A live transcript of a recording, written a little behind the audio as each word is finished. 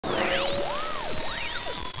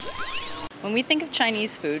When we think of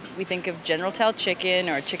Chinese food, we think of General Tao chicken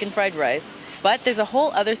or chicken fried rice, but there's a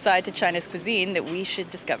whole other side to China's cuisine that we should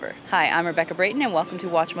discover. Hi, I'm Rebecca Brayton and welcome to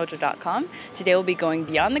WatchMojo.com. Today we'll be going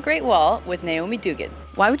beyond the Great Wall with Naomi Dugan.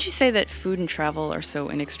 Why would you say that food and travel are so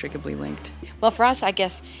inextricably linked? Well, for us, I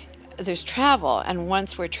guess there's travel, and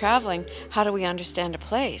once we're traveling, how do we understand a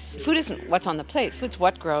place? Food isn't what's on the plate. Food's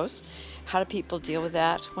what grows. How do people deal with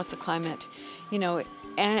that? What's the climate? You know,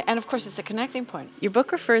 and of course, it's a connecting point. Your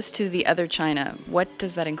book refers to the other China. What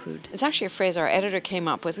does that include? It's actually a phrase our editor came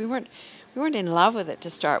up with. We weren't in love with it to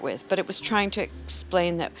start with, but it was trying to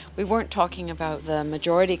explain that we weren't talking about the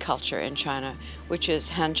majority culture in China, which is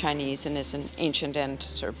Han Chinese and is an ancient and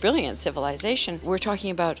sort of brilliant civilization. We're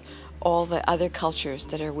talking about all the other cultures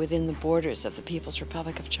that are within the borders of the People's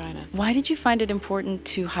Republic of China. Why did you find it important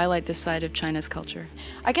to highlight this side of China's culture?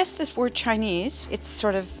 I guess this word Chinese, it's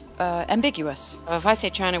sort of ambiguous. If I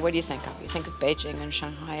say China, what do you think of? You think of Beijing and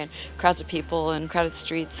Shanghai and crowds of people and crowded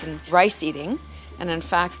streets and rice eating. And in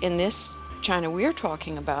fact, in this China we're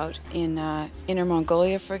talking about, in Inner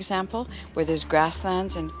Mongolia, for example, where there's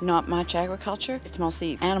grasslands and not much agriculture, it's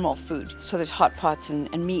mostly animal food. So there's hot pots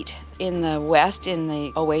and meat. In the west, in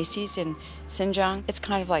the oases in Xinjiang, it's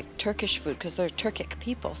kind of like Turkish food because they're Turkic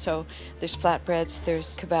people. So there's flatbreads,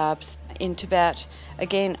 there's kebabs. In Tibet,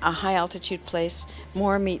 again, a high altitude place,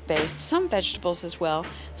 more meat-based, some vegetables as well,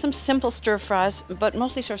 some simple stir-fries, but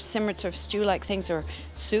mostly sort of simmered sort of stew-like things or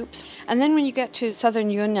soups. And then when you get to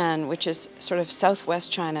southern Yunnan, which is sort of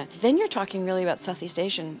southwest China, then you're talking really about Southeast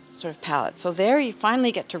Asian sort of palate. So there you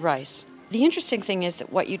finally get to rice. The interesting thing is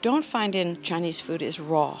that what you don't find in Chinese food is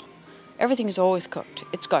raw. Everything is always cooked.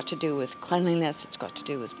 It's got to do with cleanliness, it's got to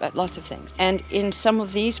do with lots of things. And in some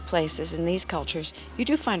of these places, in these cultures, you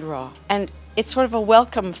do find raw. And it's sort of a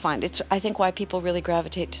welcome find. It's, I think, why people really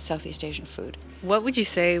gravitate to Southeast Asian food. What would you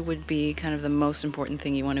say would be kind of the most important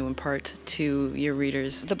thing you want to impart to your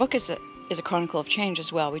readers? The book is a chronicle of change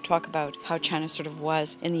as well. We talk about how China sort of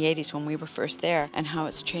was in the 80s when we were first there and how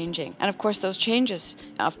it's changing. And of course those changes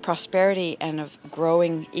of prosperity and of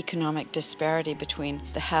growing economic disparity between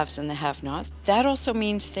the haves and the have-nots, that also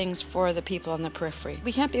means things for the people on the periphery.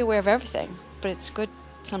 We can't be aware of everything, but it's good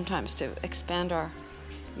sometimes to expand our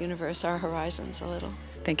universe, our horizons a little.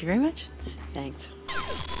 Thank you very much. Thanks.